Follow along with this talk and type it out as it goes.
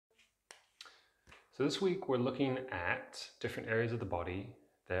So this week we're looking at different areas of the body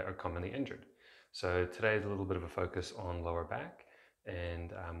that are commonly injured. So today is a little bit of a focus on lower back,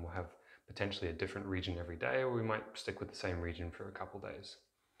 and we'll have potentially a different region every day, or we might stick with the same region for a couple days.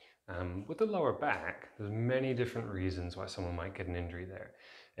 With the lower back, there's many different reasons why someone might get an injury there.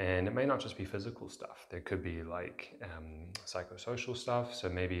 And it may not just be physical stuff. There could be like psychosocial stuff. So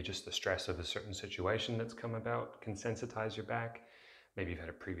maybe just the stress of a certain situation that's come about can sensitize your back. Maybe you've had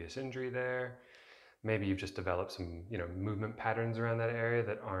a previous injury there. Maybe you've just developed some, movement patterns around that area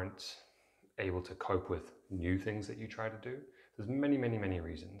that aren't able to cope with new things that you try to do. There's many, many, many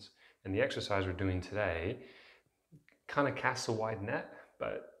reasons. And the exercise we're doing today kind of casts a wide net,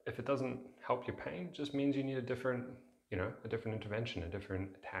 but if it doesn't help your pain, it just means you need a different intervention, a different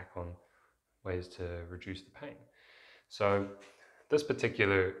attack on ways to reduce the pain. So this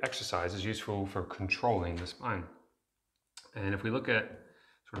particular exercise is useful for controlling the spine. And if we look at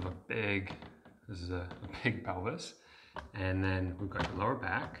sort of this is a big pelvis, and then we've got your lower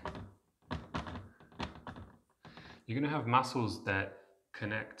back, you're going to have muscles that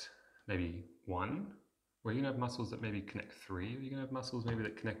connect maybe one, or you're going to have muscles that maybe connect three, or you're going to have muscles maybe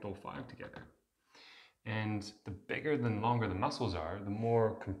that connect all five together. And the bigger and longer the muscles are, the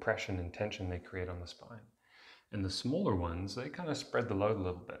more compression and tension they create on the spine. And the smaller ones, they kind of spread the load a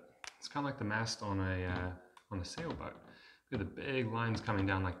little bit. It's kind of like the mast on a sailboat. Look at the big lines coming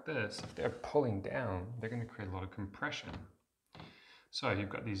down like this. If they're pulling down, they're going to create a lot of compression. So you've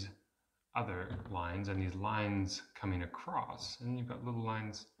got these other lines and these lines coming across, and you've got little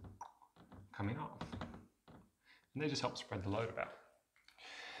lines coming off. And they just help spread the load about.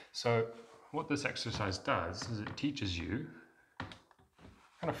 So what this exercise does is it teaches you,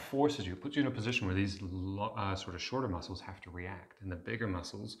 kind of forces you, puts you in a position where these sort of shorter muscles have to react, and the bigger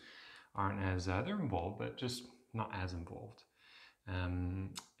muscles aren't as, they're involved, but just not as involved.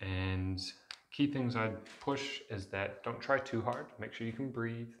 And key things I'd push is that don't try too hard, make sure you can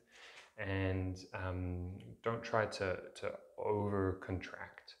breathe, and don't try to over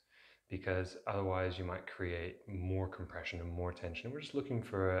contract, because otherwise you might create more compression and more tension. We're just looking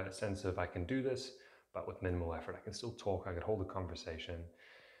for a sense of I can do this, but with minimal effort. I can still talk, I can hold a conversation,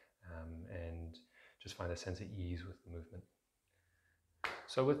 and just find a sense of ease with the movement.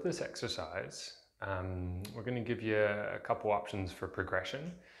 So with this exercise, we're going to give you a couple options for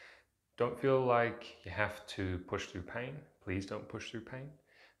progression. Don't feel like you have to push through pain. Please don't push through pain.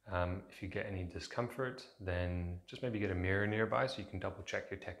 If you get any discomfort, then just maybe get a mirror nearby so you can double check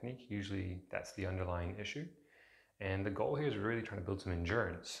your technique. Usually that's the underlying issue. And the goal here is really trying to build some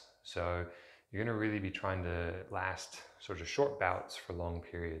endurance. So you're going to really be trying to last sort of short bouts for long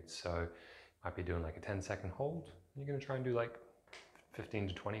periods. So you might be doing like a 10-second hold. You're going to try and do like 15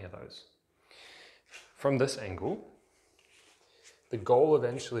 to 20 of those. From this angle, the goal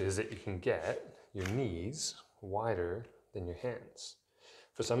eventually is that you can get your knees wider than your hands.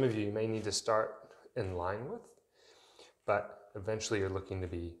 For some of you, you may need to start in line with, but eventually you're looking to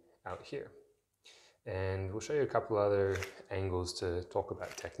be out here. And we'll show you a couple other angles to talk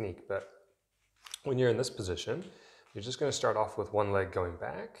about technique, but when you're in this position, you're just going to start off with one leg going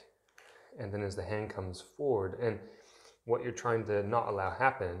back, and then as the hand comes forward, and what you're trying to not allow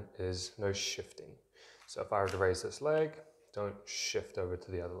happen is no shifting. So if I were to raise this leg, don't shift over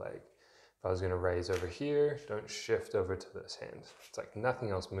to the other leg. If I was going to raise over here, don't shift over to this hand. It's like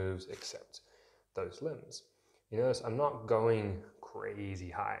nothing else moves except those limbs. You notice I'm not going crazy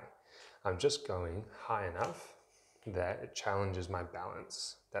high. I'm just going high enough that it challenges my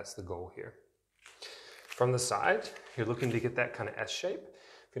balance. That's the goal here. From the side, you're looking to get that kind of S shape.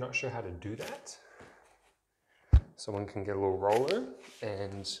 If you're not sure how to do that, someone can get a little roller,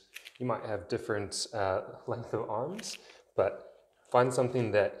 and you might have different length of arms, but find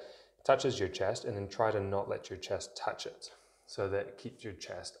something that touches your chest and then try to not let your chest touch it, so that it keeps your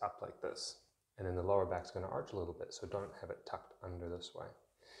chest up like this. And then the lower back's going to arch a little bit, so don't have it tucked under this way.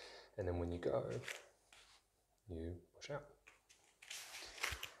 And then when you go, you push out.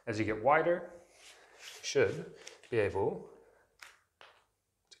 As you get wider, you should be able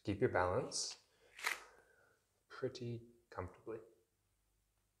to keep your balance pretty comfortably.